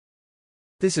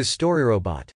This is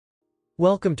StoryRobot.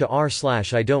 Welcome to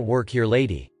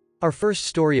r/IDontWorkHereLady. Our first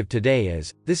story of today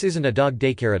is, this isn't a dog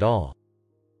daycare at all.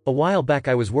 A while back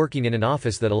I was working in an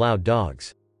office that allowed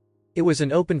dogs. It was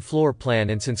an open floor plan,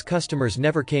 and since customers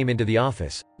never came into the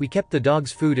office, we kept the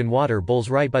dogs' food and water bowls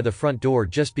right by the front door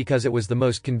just because it was the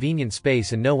most convenient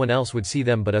space and no one else would see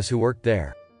them but us who worked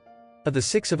there. Of the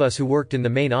 6 of us who worked in the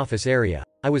main office area,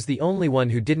 I was the only one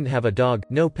who didn't have a dog,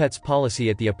 no pets policy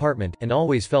at the apartment, and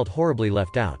always felt horribly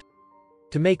left out.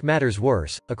 To make matters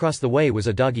worse, across the way was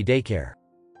a doggy daycare.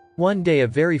 One day a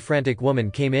very frantic woman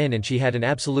came in and she had an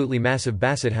absolutely massive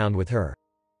basset hound with her.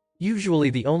 Usually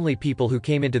the only people who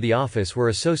came into the office were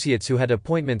associates who had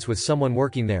appointments with someone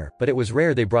working there, but it was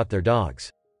rare they brought their dogs.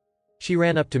 She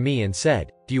ran up to me and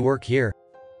said, "Do you work here?"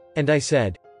 And I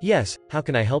said, "Yes, how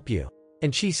can I help you?"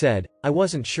 And she said, "I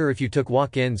wasn't sure if you took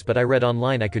walk-ins, but I read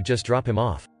online I could just drop him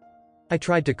off." I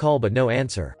tried to call but no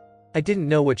answer. I didn't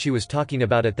know what she was talking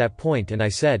about at that point, and I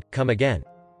said, "Come again.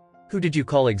 Who did you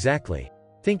call exactly?"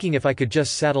 Thinking if I could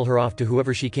just saddle her off to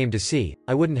whoever she came to see,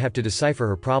 I wouldn't have to decipher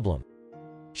her problem.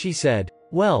 She said,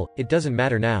 "Well, it doesn't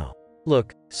matter now.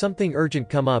 Look, something urgent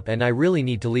come up and I really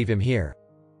need to leave him here.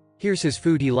 Here's his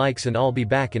food he likes and I'll be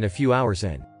back in a few hours."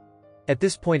 And at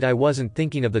this point I wasn't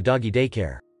thinking of the doggy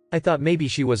daycare. I thought maybe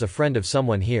she was a friend of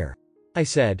someone here. I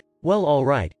said, "Well, all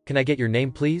right, can I get your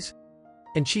name please?"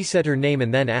 And she said her name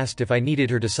and then asked if I needed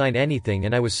her to sign anything,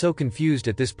 and I was so confused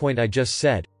at this point I just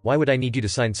said, "Why would I need you to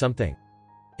sign something?"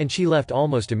 And she left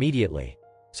almost immediately.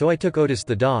 So I took Otis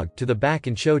the dog to the back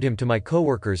and showed him to my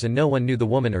coworkers, and no one knew the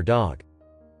woman or dog.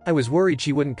 I was worried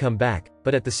she wouldn't come back,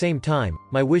 but at the same time,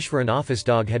 my wish for an office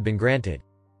dog had been granted.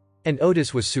 And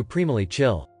Otis was supremely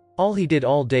chill. All he did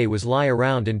all day was lie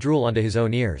around and drool onto his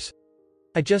own ears.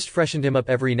 I just freshened him up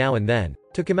every now and then,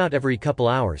 took him out every couple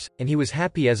hours, and he was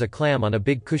happy as a clam on a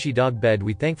big cushy dog bed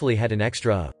we thankfully had an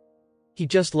extra of. He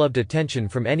just loved attention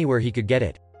from anywhere he could get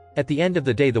it. At the end of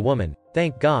the day the woman,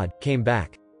 thank God, came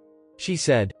back. She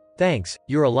said, "Thanks,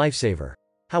 you're a lifesaver.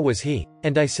 How was he?"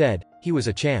 And I said, "He was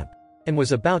a champ." And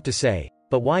was about to say,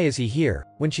 "But why is he here?"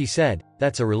 when she said,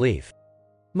 "That's a relief.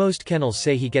 Most kennels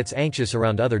say he gets anxious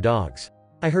around other dogs.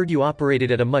 I heard you operated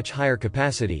at a much higher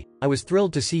capacity. I was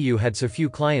thrilled to see you had so few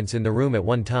clients in the room at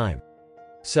one time.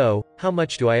 So, how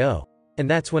much do I owe?" And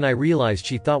that's when I realized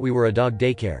she thought we were a dog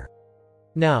daycare.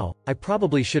 Now, I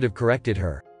probably should have corrected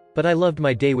her. But I loved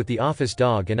my day with the office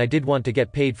dog and I did want to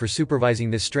get paid for supervising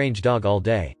this strange dog all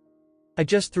day. I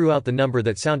just threw out the number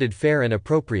that sounded fair and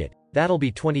appropriate. "That'll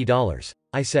be $20,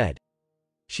 I said.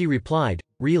 She replied,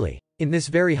 "Really?" in this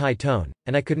very high tone,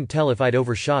 and I couldn't tell if I'd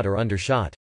overshot or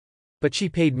undershot. But she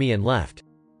paid me and left.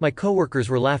 My coworkers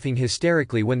were laughing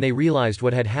hysterically when they realized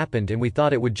what had happened, and we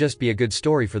thought it would just be a good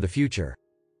story for the future.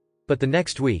 But the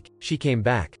next week, she came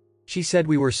back. She said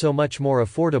we were so much more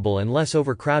affordable and less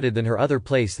overcrowded than her other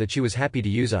place that she was happy to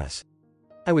use us.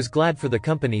 I was glad for the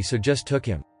company, so just took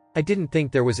him. I didn't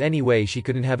think there was any way she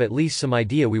couldn't have at least some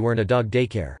idea we weren't a dog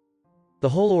daycare. The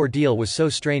whole ordeal was so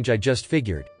strange I just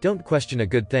figured, don't question a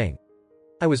good thing.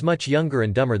 I was much younger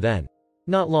and dumber then.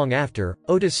 Not long after,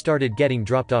 Otis started getting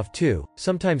dropped off too,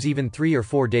 sometimes even 3 or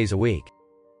 4 days a week.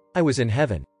 I was in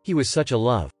heaven. He was such a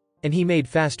love. And he made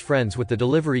fast friends with the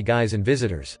delivery guys and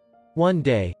visitors. One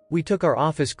day, we took our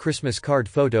office Christmas card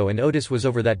photo and Otis was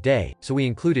over that day, so we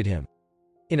included him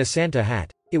in a Santa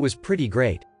hat. It was pretty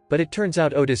great. But it turns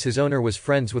out Otis, his owner, was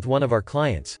friends with one of our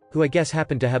clients, who I guess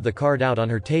happened to have the card out on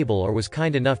her table or was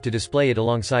kind enough to display it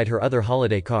alongside her other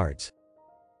holiday cards.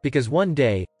 Because one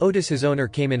day, Otis, his owner,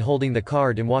 came in holding the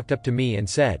card and walked up to me and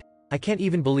said, "I can't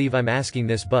even believe I'm asking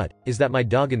this, but, is that my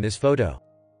dog in this photo?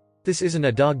 This isn't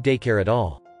a dog daycare at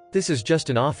all. This is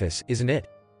just an office, isn't it?"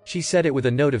 She said it with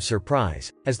a note of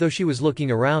surprise, as though she was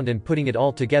looking around and putting it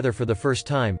all together for the first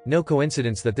time. No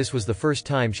coincidence that this was the first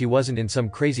time she wasn't in some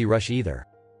crazy rush either.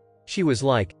 She was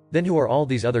like, "Then who are all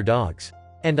these other dogs?"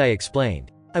 And I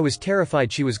explained. I was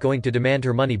terrified she was going to demand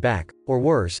her money back, or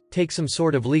worse, take some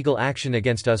sort of legal action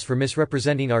against us for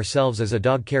misrepresenting ourselves as a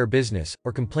dog care business,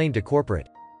 or complain to corporate.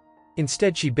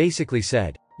 Instead she basically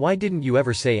said, "Why didn't you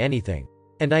ever say anything?"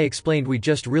 And I explained we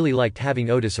just really liked having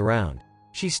Otis around.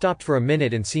 She stopped for a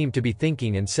minute and seemed to be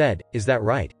thinking and said, "Is that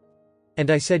right?" And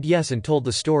I said yes and told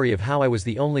the story of how I was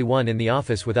the only one in the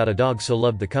office without a dog so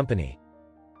loved the company.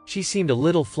 She seemed a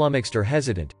little flummoxed or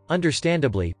hesitant,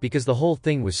 understandably, because the whole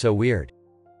thing was so weird.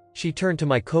 She turned to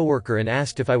my coworker and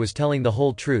asked if I was telling the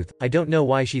whole truth. I don't know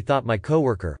why she thought my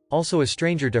coworker, also a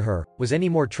stranger to her, was any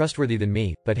more trustworthy than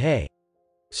me, but hey.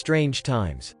 Strange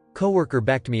times. Coworker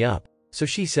backed me up. So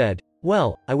she said,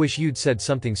 "Well, I wish you'd said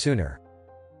something sooner.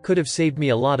 Could have saved me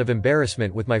a lot of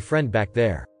embarrassment with my friend back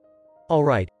there.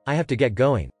 Alright, I have to get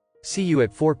going. See you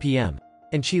at 4 p.m.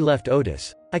 And she left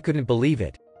Otis. I couldn't believe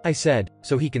it. I said,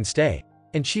 so he can stay.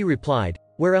 And she replied,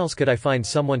 where else could I find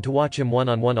someone to watch him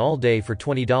one-on-one all day for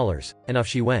 $20, and off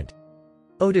she went.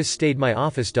 Otis stayed my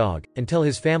office dog, until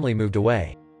his family moved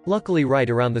away. Luckily right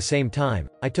around the same time,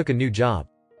 I took a new job.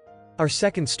 Our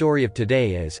second story of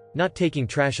today is, not taking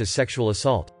trash as sexual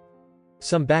assault.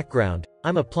 Some background,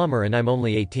 I'm a plumber and I'm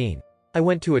only 18. I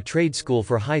went to a trade school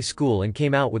for high school and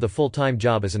came out with a full-time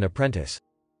job as an apprentice.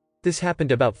 This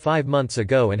happened about 5 months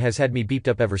ago and has had me beeped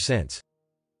up ever since.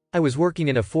 I was working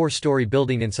in a 4-story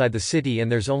building inside the city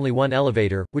and there's only one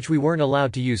elevator, which we weren't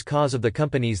allowed to use cause of the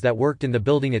companies that worked in the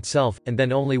building itself, and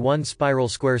then only one spiral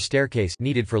square staircase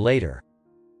needed for later.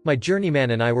 My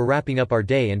journeyman and I were wrapping up our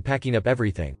day and packing up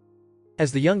everything.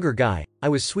 As the younger guy, I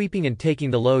was sweeping and taking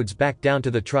the loads back down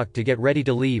to the truck to get ready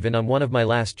to leave, and on one of my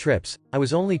last trips, I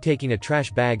was only taking a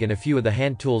trash bag and a few of the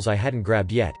hand tools I hadn't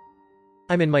grabbed yet.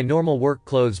 I'm in my normal work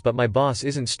clothes, but my boss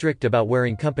isn't strict about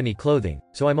wearing company clothing,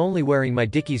 so I'm only wearing my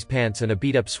Dickies pants and a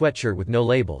beat-up sweatshirt with no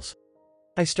labels.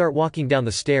 I start walking down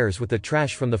the stairs with the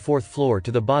trash from the 4th floor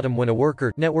to the bottom when a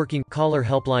worker, networking, caller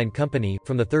helpline company,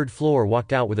 from the 3rd floor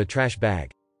walked out with a trash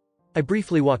bag. I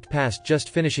briefly walked past just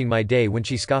finishing my day when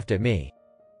she scoffed at me.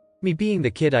 Me being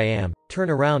the kid I am, turn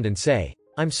around and say,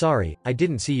 I'm sorry, I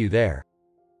didn't see you there.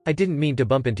 I didn't mean to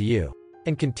bump into you.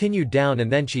 And continued down,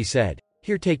 and then she said,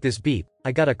 here, take this beep,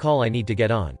 I got a call I need to get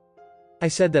on. I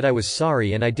said that I was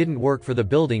sorry and I didn't work for the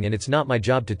building and it's not my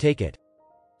job to take it.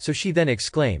 So she then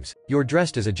exclaims, you're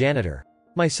dressed as a janitor.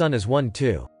 My son is one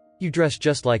too. You dress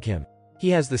just like him.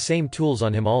 He has the same tools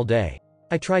on him all day.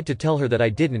 I tried to tell her that I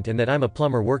didn't and that I'm a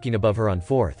plumber working above her on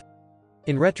 4th.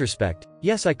 In retrospect,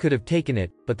 yes, I could have taken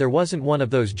it, but there wasn't one of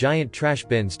those giant trash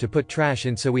bins to put trash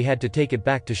in, so we had to take it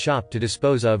back to shop to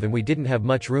dispose of, and we didn't have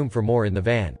much room for more in the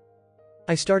van.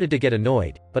 I started to get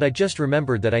annoyed, but I just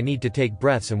remembered that I need to take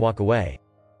breaths and walk away.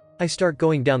 I start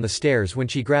going down the stairs when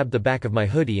she grabbed the back of my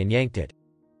hoodie and yanked it.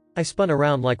 I spun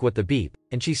around like what the beep,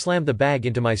 and she slammed the bag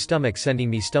into my stomach, sending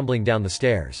me stumbling down the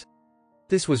stairs.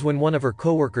 This was when one of her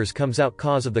coworkers comes out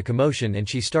cause of the commotion, and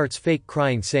she starts fake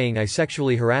crying, saying I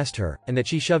sexually harassed her, and that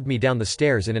she shoved me down the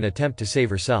stairs in an attempt to save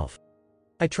herself.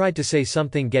 I tried to say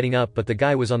something getting up, but the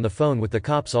guy was on the phone with the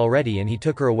cops already and he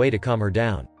took her away to calm her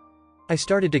down. I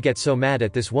started to get so mad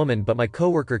at this woman, but my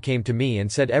coworker came to me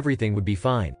and said everything would be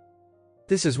fine.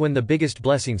 This is when the biggest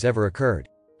blessings ever occurred.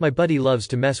 My buddy loves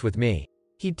to mess with me.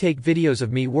 He'd take videos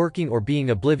of me working or being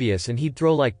oblivious and he'd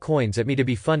throw like coins at me to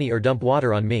be funny or dump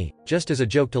water on me, just as a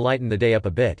joke to lighten the day up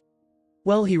a bit.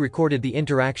 Well, he recorded the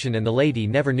interaction and the lady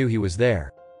never knew he was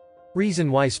there.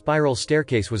 Reason why spiral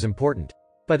staircase was important.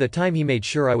 By the time he made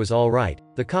sure I was alright,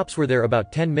 the cops were there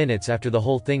about 10 minutes after the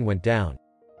whole thing went down.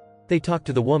 They talk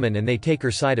to the woman and they take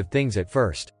her side of things at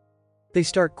first. They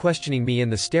start questioning me in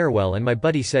the stairwell, and my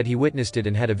buddy said he witnessed it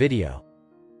and had a video.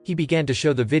 He began to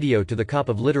show the video to the cop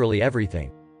of literally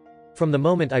everything. From the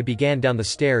moment I began down the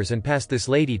stairs and past this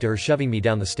lady to her shoving me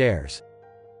down the stairs.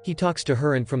 He talks to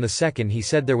her, and from the second he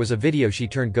said there was a video, she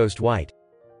turned ghost white.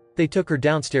 They took her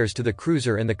downstairs to the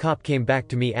cruiser and the cop came back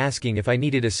to me asking if I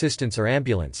needed assistance or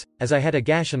ambulance, as I had a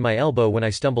gash on my elbow when I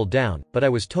stumbled down, but I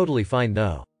was totally fine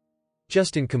though.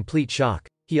 Just in complete shock.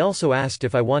 He also asked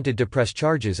if I wanted to press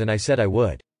charges and I said I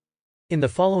would. In the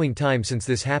following time since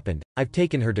this happened, I've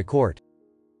taken her to court.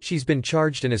 She's been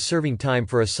charged and is serving time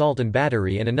for assault and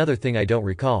battery and another thing I don't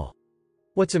recall.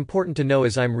 What's important to know,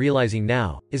 as I'm realizing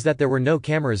now, is that there were no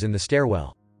cameras in the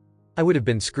stairwell. I would have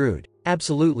been screwed.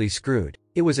 Absolutely screwed.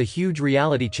 It was a huge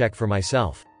reality check for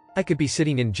myself. I could be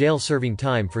sitting in jail serving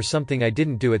time for something I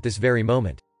didn't do at this very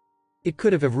moment. It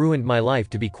could have ruined my life,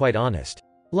 to be quite honest.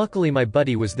 Luckily my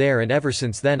buddy was there, and ever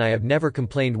since then I have never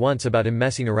complained once about him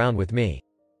messing around with me.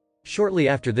 Shortly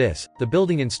after this, the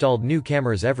building installed new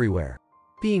cameras everywhere.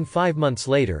 Being 5 months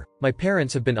later, my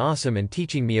parents have been awesome in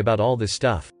teaching me about all this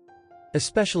stuff.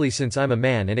 Especially since I'm a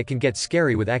man and it can get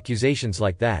scary with accusations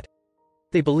like that.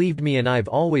 They believed me and I've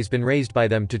always been raised by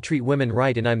them to treat women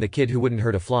right, and I'm the kid who wouldn't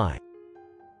hurt a fly.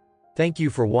 Thank you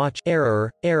for watching.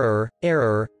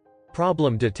 Error.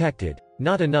 Problem detected.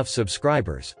 Not enough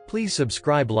subscribers. Please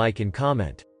subscribe, like and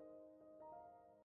comment.